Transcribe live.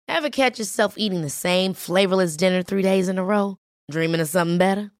Ever catch yourself eating the same flavorless dinner 3 days in a row? Dreaming of something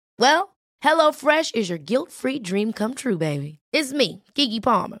better? Well, HelloFresh is your guilt-free dream come true, baby. It's me, Keke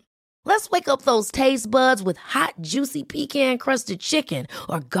Palmer. Let's wake up those taste buds with hot, juicy pecan-crusted chicken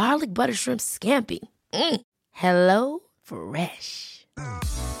or garlic butter shrimp scampi. Hello Fresh.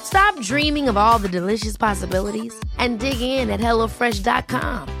 Stop dreaming of all the delicious possibilities and dig in at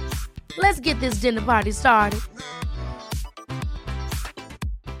HelloFresh.com. Let's get this dinner party started.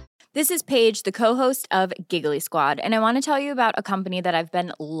 This is Paige, the co-host of Giggly Squad, and I want to tell you about a company that I've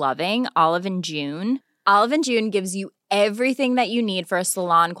been loving, Olive & June. Olive & June gives you everything that you need for a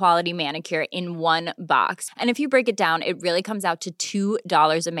salon-quality manicure in one box. And if you break it down, it really comes out to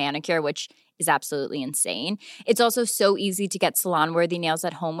 $2 a manicure, which is absolutely insane. It's also so easy to get salon-worthy nails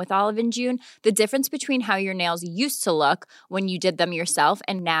at home with Olive & June. The difference between how your nails used to look when you did them yourself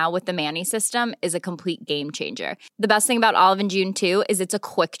and now with the Mani system is a complete game changer. The best thing about Olive & June, too, is it's a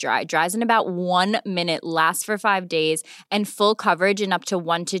quick dry. Dries in about 1 minute, lasts for 5 days, and full coverage in up to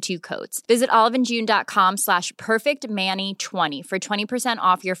 1 to 2 coats. Visit oliveandjune.com/perfectmani20 for 20%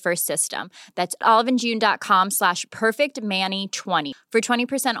 off your first system. That's oliveandjune.com/perfectmani20 for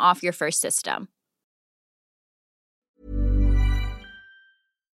 20% off your first system.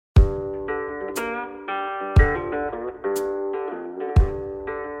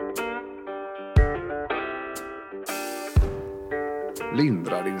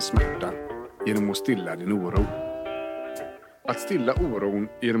 Lindra din smärta genom att stilla din oro. Att stilla oron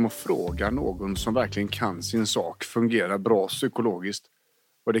genom att fråga någon som verkligen kan sin sak fungerar bra psykologiskt,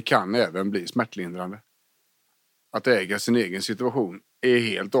 och det kan även bli smärtlindrande. Att äga sin egen situation är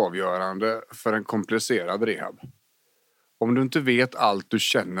helt avgörande för en komplicerad rehab. Om du inte vet allt du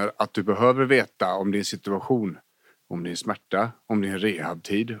känner att du behöver veta om din situation, om din smärta, om din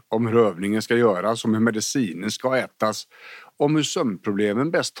rehabtid, om hur övningen ska göras, om hur medicinen ska ätas, om hur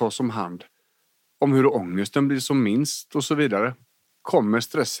sömnproblemen bäst tas om hand, om hur ångesten blir som minst och så vidare, kommer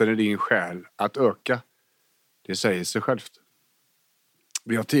stressen i din själ att öka. Det säger sig självt.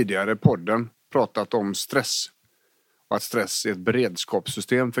 Vi har tidigare i podden pratat om stress och att stress är ett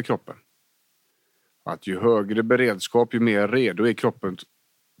beredskapssystem för kroppen. Att ju högre beredskap, ju mer redo är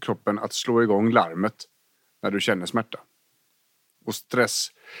kroppen att slå igång larmet när du känner smärta. Och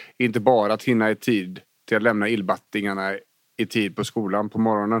stress är inte bara att hinna i tid till att lämna illbattingarna i tid på skolan på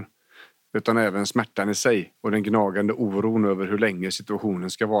morgonen, utan även smärtan i sig och den gnagande oron över hur länge situationen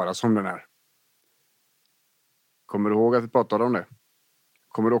ska vara som den är. Kommer du ihåg att vi pratade om det?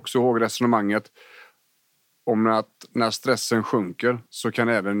 Kommer du också ihåg resonemanget om att när stressen sjunker så kan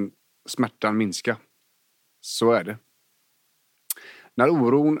även smärtan minska? Så är det. När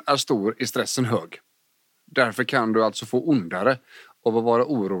oron är stor är stressen hög. Därför kan du alltså få ondare av att vara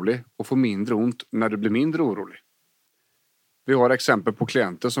orolig och få mindre ont när du blir mindre orolig. Vi har exempel på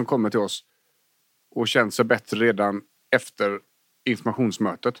klienter som kommer till oss och känt sig bättre redan efter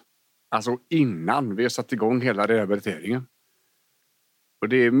informationsmötet. Alltså innan vi har satt igång hela rehabiliteringen. Och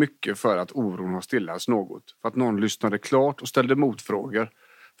det är mycket för att oron har stillats något. För att någon lyssnade klart och ställde motfrågor.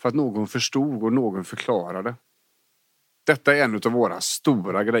 För att någon förstod och någon förklarade. Detta är en av våra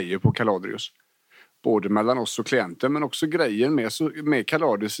stora grejer på Kaladrius. Både mellan oss och klienter, men också grejer med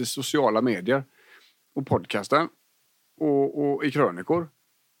Kaladrius i sociala medier och podcasten och i krönikor.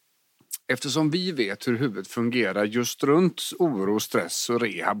 Eftersom vi vet hur huvudet fungerar just runt oro, stress och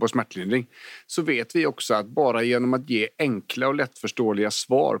rehab och smärtlindring, så vet vi också att bara genom att ge enkla och lättförståeliga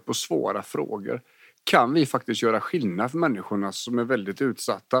svar på svåra frågor kan vi faktiskt göra skillnad för människorna som är väldigt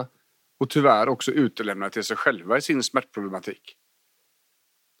utsatta och tyvärr också utelämnade till sig själva i sin smärtproblematik.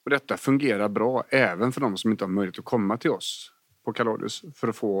 Och detta fungerar bra även för de som inte har möjlighet att komma till oss på Kaladrius för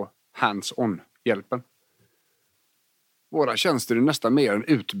att få hands-on-hjälpen. Våra tjänster är nästan mer en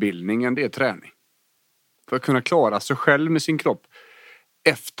utbildning än det är träning. För att kunna klara sig själv med sin kropp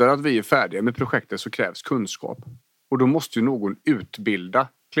efter att vi är färdiga med projektet så krävs kunskap. Och då måste ju någon utbilda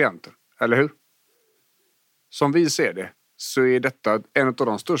klienten, eller hur? Som vi ser det så är detta en av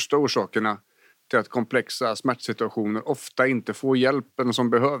de största orsakerna till att komplexa smärtsituationer ofta inte får hjälpen som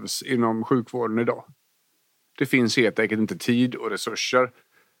behövs inom sjukvården idag. Det finns helt enkelt inte tid och resurser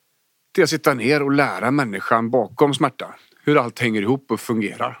till att sitta ner och lära människan bakom smärta hur allt hänger ihop och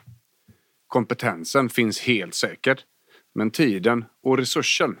fungerar. Kompetensen finns helt säkert, men tiden och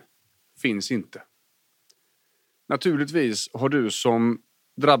resursen finns inte. Naturligtvis har du som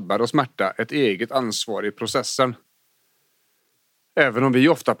drabbad av smärta ett eget ansvar i processen. Även om vi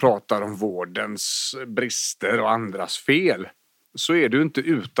ofta pratar om vårdens brister och andras fel, så är du inte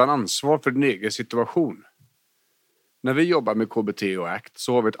utan ansvar för din egen situation. När vi jobbar med KBT och ACT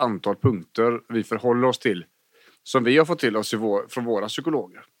så har vi ett antal punkter vi förhåller oss till som vi har fått till oss från våra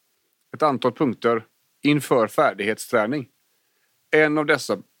psykologer. ett antal punkter inför färdighetsträning. En av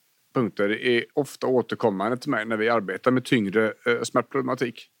dessa punkter är ofta återkommande till mig när vi arbetar med tyngre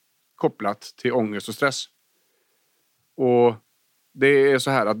smärtproblematik kopplat till ångest och stress. Och det är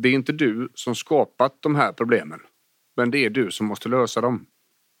så här att det är inte du som skapat de här problemen, men det är du som måste lösa dem.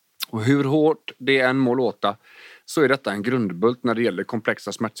 Och hur hårt det än må låta så är detta en grundbult när det gäller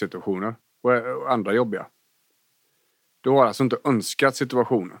komplexa smärtsituationer och andra jobbiga. Du har alltså inte önskat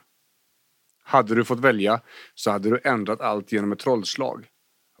situationer. Hade du fått välja så hade du ändrat allt genom ett trollslag.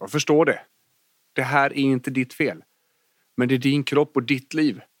 Jag förstår det. Det här är inte ditt fel. Men det är din kropp och ditt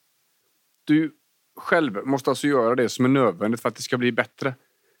liv. Du själv måste alltså göra det som är nödvändigt för att det ska bli bättre.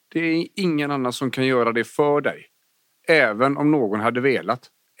 Det är ingen annan som kan göra det för dig. Även om någon hade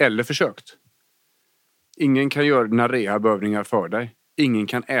velat eller försökt. Ingen kan göra dina rehabövningar för dig. Ingen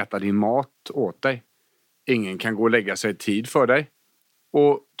kan äta din mat åt dig. Ingen kan gå och lägga sig i tid för dig.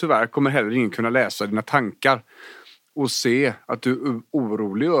 Och tyvärr kommer heller ingen kunna läsa dina tankar och se att du är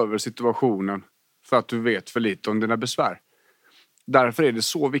orolig över situationen för att du vet för lite om dina besvär. Därför är det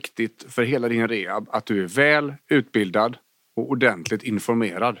så viktigt för hela din rehab att du är väl utbildad och ordentligt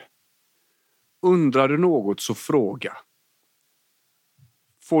informerad. Undrar du något så fråga.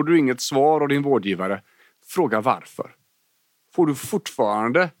 Får du inget svar av din vårdgivare, fråga varför. Får du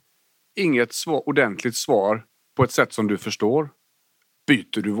fortfarande inget ordentligt svar på ett sätt som du förstår,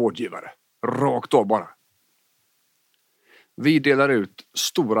 byter du vårdgivare. Rakt av bara. Vi delar ut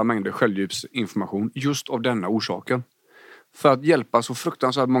stora mängder självhjälpsinformation just av denna orsaken. För att hjälpa så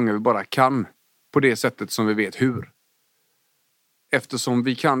fruktansvärt många vi bara kan på det sättet som vi vet hur. Eftersom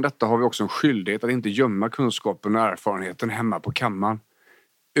vi kan detta har vi också en skyldighet att inte gömma kunskapen och erfarenheten hemma på kammaren.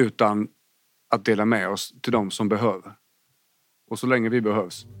 Utan att dela med oss till de som behöver. Och så länge vi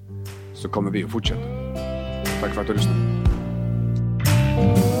behövs så kommer vi att fortsätta. Tack för att du lyssnade.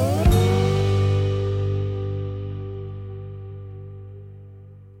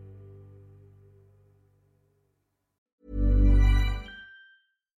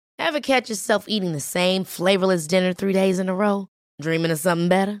 Ever catch yourself eating the same flavorless dinner 3 days in a row? Dreaming of something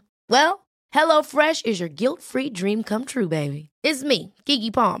better? Well, HelloFresh is your guilt-free dream come true, baby. It's me,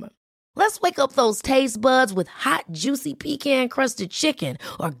 Keke Palmer. Let's wake up those taste buds with hot, juicy pecan-crusted chicken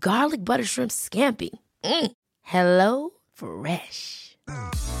or garlic butter shrimp scampi. Hello Fresh.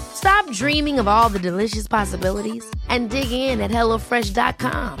 Stop dreaming of all the delicious possibilities and dig in at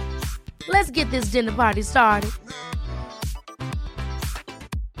HelloFresh.com. Let's get this dinner party started.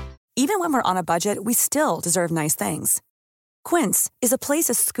 Even when we're on a budget, we still deserve nice things. Quince is a place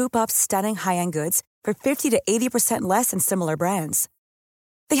to scoop up stunning high-end goods for 50 to 80% less than similar brands.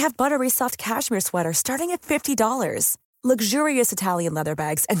 They have buttery soft cashmere sweaters starting at $50, luxurious Italian leather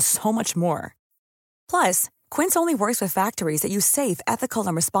bags, and so much more. Plus, Quince only works with factories that use safe, ethical,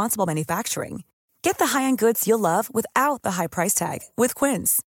 and responsible manufacturing. Get the high-end goods you'll love without the high price tag with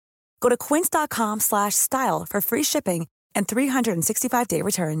Quince. Go to quince.com/style for free shipping and 365-day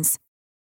returns.